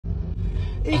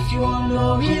If you wanna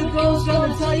know, here it goes.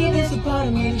 Gonna tell you there's a part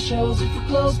of me that shows. If you're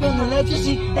close, gonna let you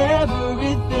see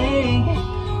everything.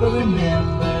 But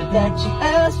remember that you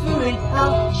asked for it.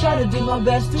 I'll try to do my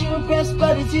best to impress,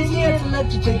 but it's easier to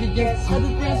let you take a guess. How to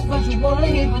dance, what you wanna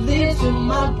hear, but lives in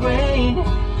my brain,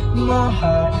 my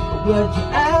heart. But you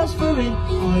asked for it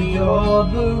for your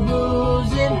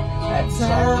perusing. At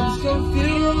times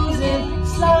confusing,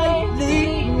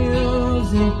 slightly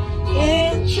amusing.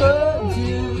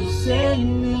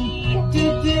 Introducing me. Do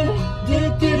do do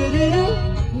do do do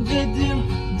do do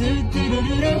do do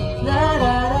do do. La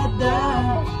da da da.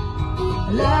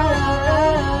 La la la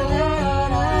la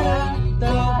la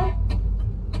la.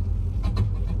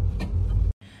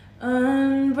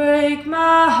 Unbreak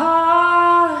my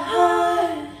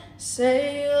heart,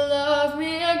 say you love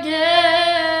me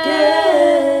again.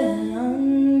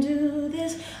 Undo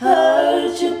this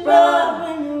hurt you brought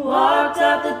when you walked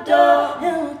out the door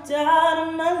and walked out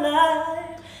of my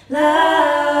life.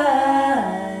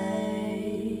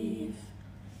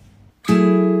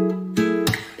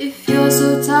 If you're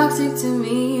so toxic to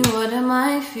me, what am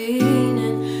I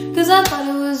feeling? Cause I thought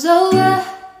it was over.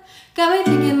 Got me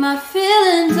thinking my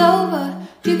feelings over.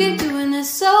 You keep doing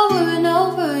this over and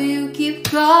over. You keep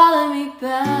calling me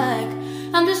back.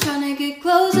 I'm just trying to get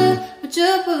closer, but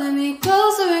you're pulling me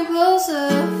closer and closer.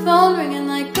 Phone ringing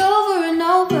like over and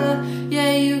over.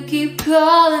 Yeah, you keep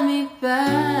calling me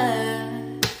back.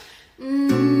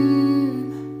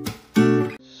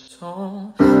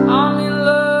 So I'm in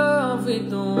love with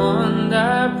the one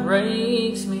that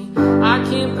breaks me. I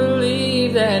can't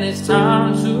believe that it's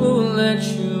time to let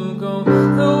you go.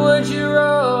 The words you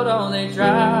wrote, oh, they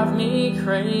drive me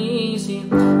crazy.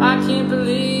 I can't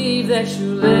believe that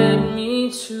you led me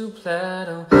to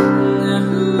Plato. Ooh,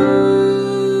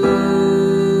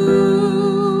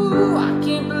 I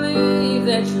can't believe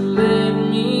that you led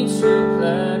me to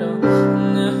Plato.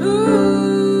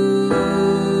 Ooh,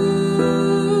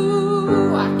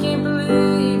 I can't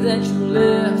believe that you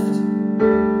left.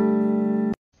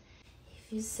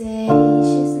 If you say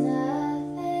she's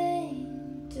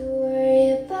nothing to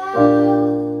worry about,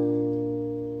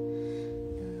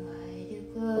 then why do you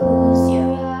close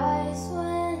your eyes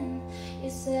when you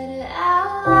said it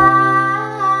out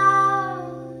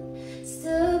loud?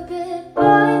 Stupid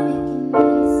boy making me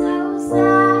so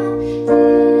sad.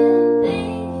 Didn't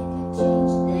think you could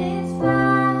change this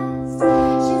fast.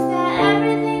 She's got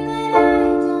everything that I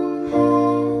don't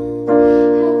have.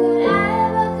 How could I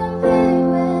ever compare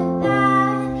with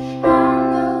that? I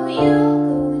know you'll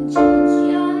go and change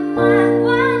your mind.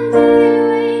 One day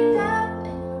wake up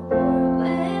and you're bored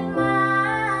with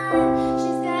mine.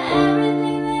 She's got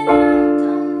everything that I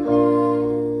don't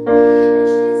have, and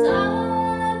she's all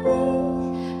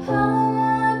I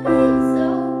wanna be so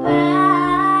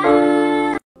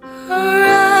bad.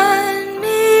 Run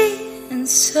me in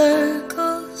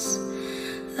circles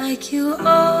like you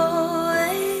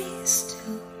always do.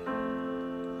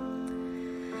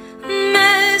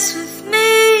 Mess with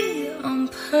me on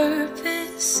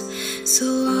purpose, so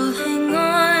I'll hang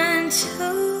on to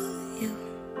you.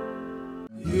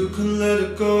 You can let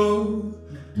it go.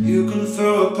 You can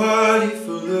throw a party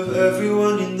full of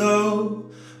everyone you know,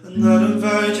 and not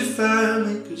invite your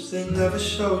family cause they never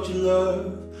showed you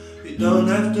love. You don't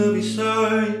have to be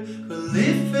sorry for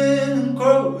living and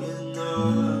growing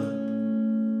up.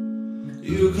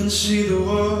 You can see the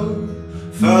world,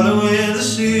 following the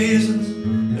seasons,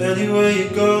 anywhere you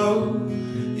go.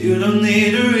 You don't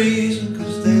need a reason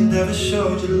cause they never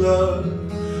showed you love.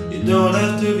 You don't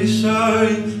have to be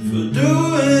sorry for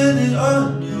doing it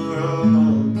on your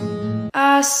own.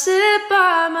 I sit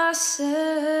by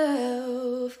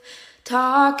myself,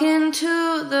 talking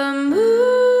to the moon,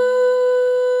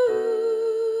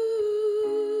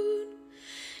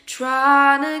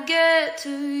 trying to get to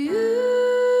you.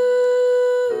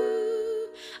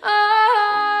 Oh,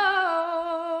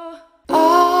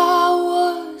 I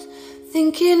was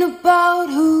thinking about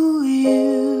who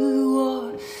you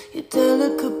are, your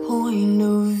delicate point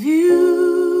of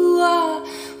view. I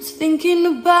was thinking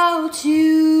about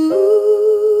you.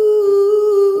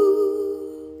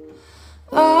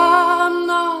 I'm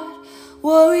not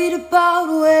worried about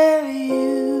where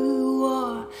you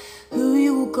are, who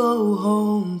you will go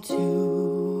home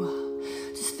to,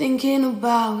 just thinking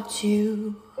about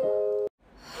you.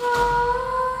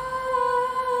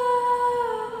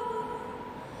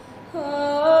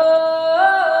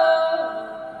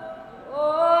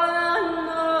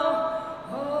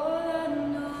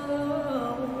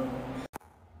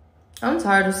 I'm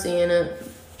tired of seeing it.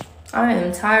 I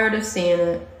am tired of seeing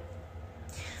it.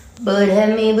 But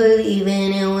had me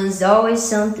believing it was always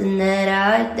something that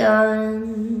I'd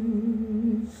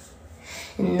done.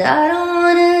 And I don't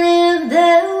wanna live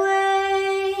that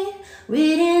way.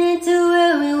 Reading into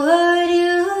every word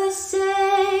you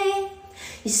say.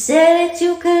 You said that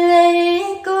you could let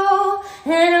it go,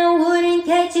 and I wouldn't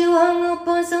catch you hung up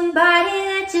on somebody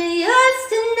that you used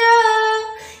to know.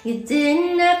 You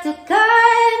didn't have to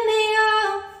cut me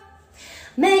off,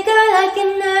 make out like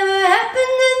it never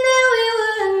happened and then we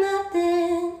were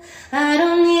nothing. I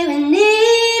don't even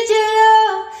need your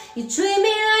love. You treat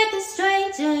me like a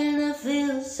stranger and I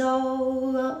feel so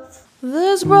rough.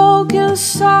 This broken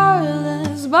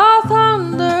silence by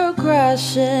thunder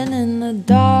crashing in the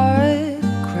dark,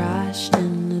 crashed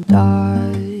in the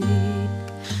dark.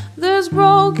 This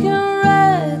broken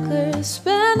record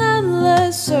spin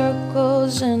endless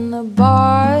circles in the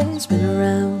bar, spin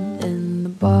around in the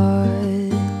bar.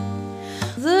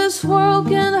 This world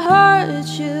can hurt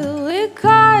you, it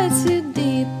cuts you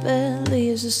deep and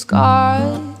leaves a scar.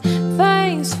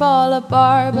 Things fall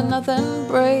apart, but nothing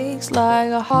breaks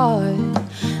like a heart.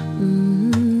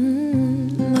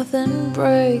 Nothing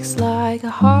breaks like a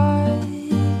heart.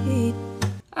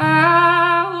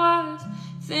 I was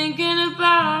thinking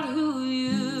about who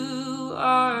you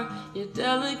are, your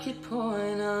delicate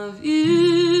point of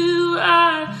view.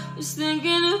 I was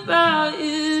thinking about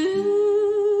you.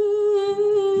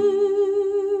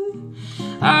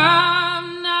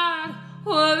 I'm not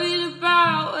worried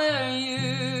about where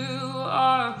you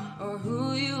are or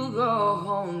who you go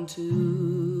home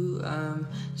to. I'm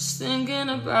just thinking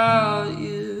about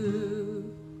you.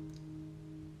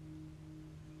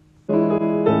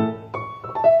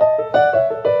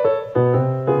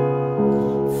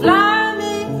 Fly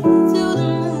me to the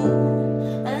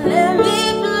moon and let me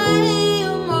play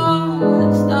among the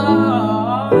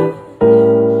stars.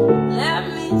 Let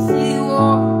me see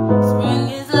what spring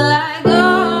is like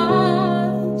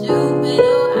on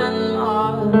Jupiter and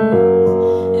Mars.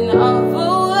 In other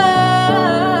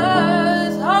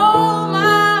words, hold my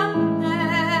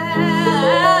hand.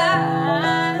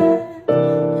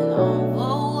 In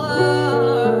other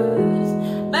words,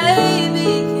 baby,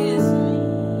 kiss me,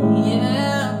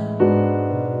 yeah.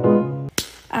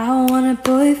 I want a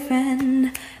boyfriend,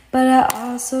 but I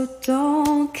also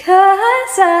don't,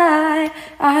 'cause I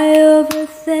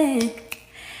overthink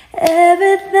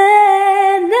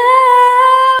everything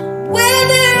now. Where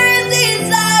there is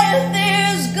desire,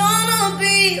 there's gonna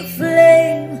be a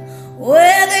flame.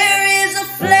 Where there is a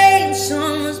flame,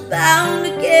 someone's bound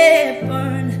to get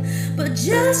burned. But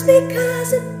just because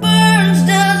it burns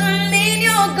doesn't mean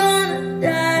you're gonna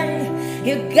die.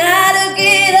 You gotta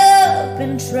get up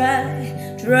and try.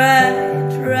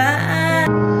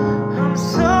 I'm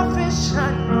selfish, I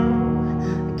know,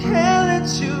 I can't let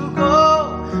you go.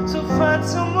 So find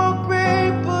someone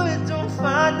great, but don't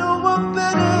find no one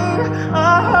better. I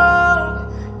hope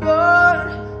you're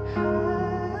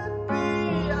happy.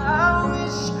 I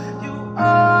wish you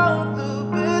all the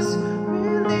best.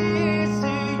 Really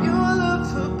see you love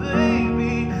her,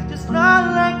 baby, just not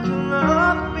like you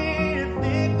love me. And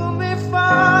think of me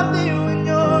fondly when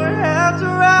your hands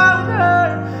around her.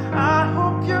 I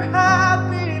hope you're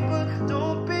happy, but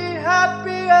don't be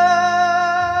happier.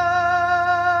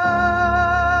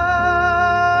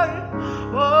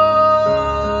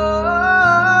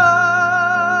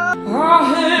 I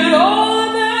hate all of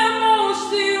them, most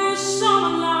of you, some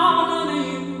alone of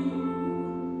you.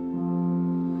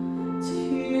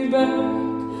 Take me back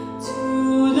to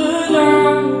the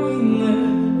night we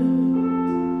met.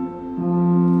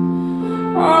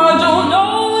 I don't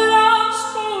know what I'm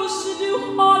supposed to do,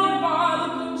 haunted by the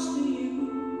ghost of you.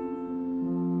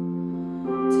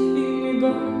 Take me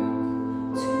back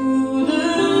to the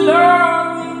night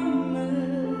we met.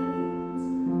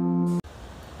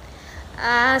 I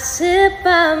sit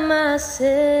by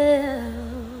myself,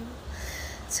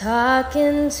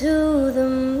 talking to the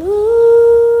moon,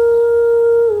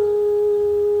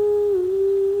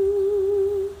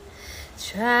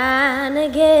 trying to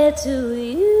get to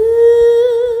you.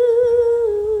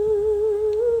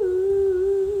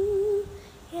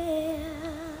 Yeah.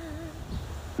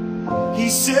 He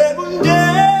said one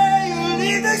day you'll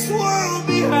leave this world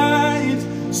behind,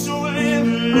 so live a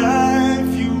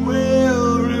life you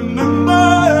will remember.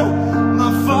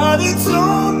 My father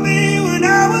told me when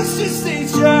I was just a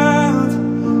child,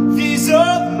 these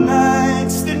are the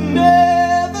nights that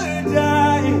never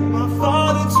die. My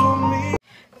father told me,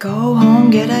 Go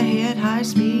home, get a hit,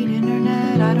 high-speed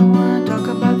internet. I don't want to talk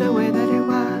about the way that it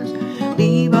was.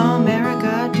 Leave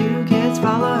America, 2 kids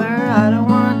follow her. I don't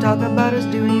want to talk about us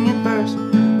doing it first.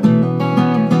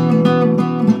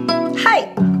 Hey!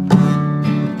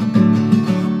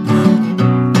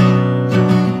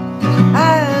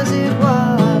 As it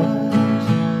was,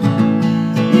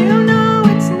 you know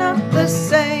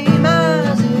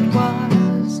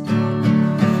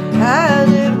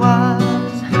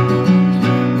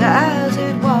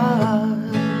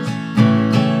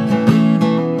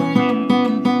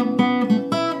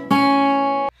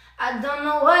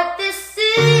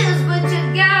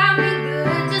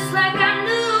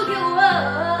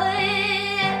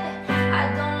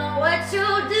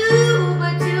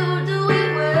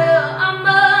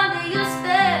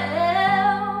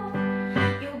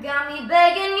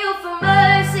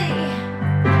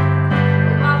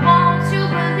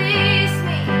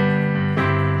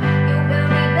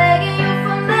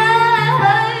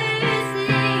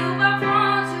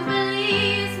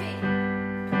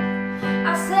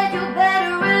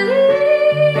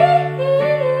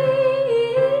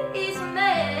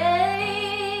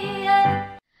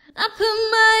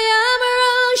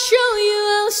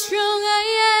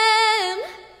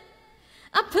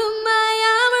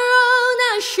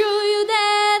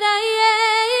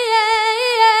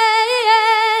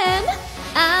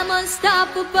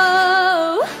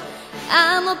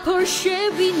a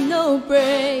Porsche with no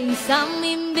brakes. I'm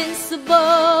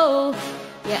invincible.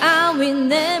 Yeah, I win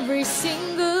every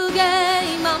single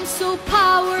game. I'm so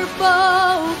powerful.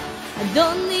 I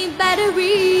don't need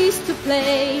batteries to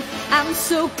play. I'm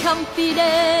so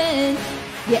confident.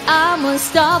 Yeah, I'm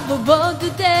unstoppable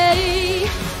today.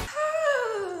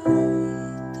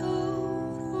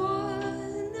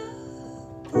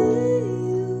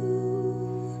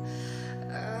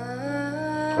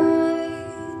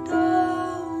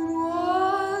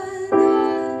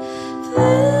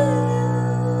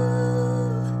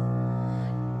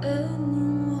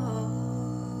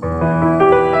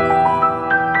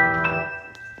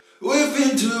 We've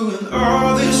been doing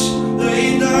all this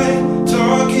late night,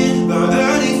 talking about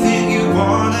anything you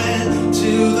wanted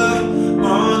till the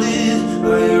morning.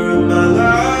 Now you're in my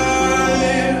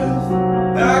life,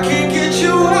 I can't get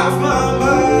you off my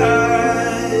mind.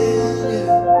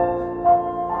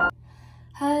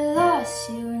 I lost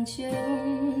you in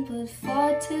June, but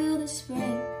fought till the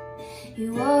spring.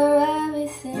 You were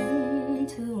everything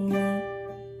to me.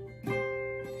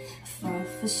 I fought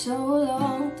for so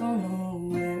long, don't know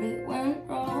where it went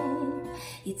wrong.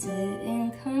 You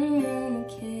didn't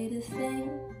communicate a thing.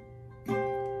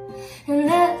 And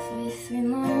every 3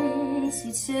 months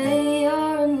you'd say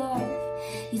you're in love.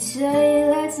 You'd say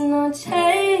let's not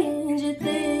change a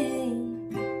thing.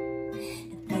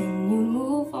 And then you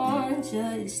move on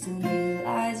just to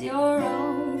realize you're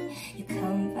wrong. You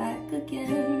come back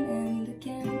again and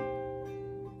again.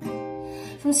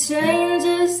 From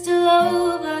strangers to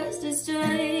lovers to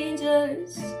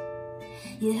strangers,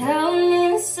 you held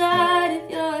me inside of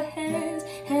your hands,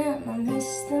 and I miss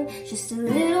them just a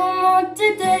little more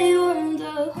today.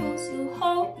 Wonder who's you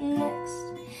hold next.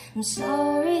 I'm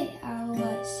sorry I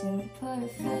wasn't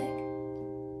perfect.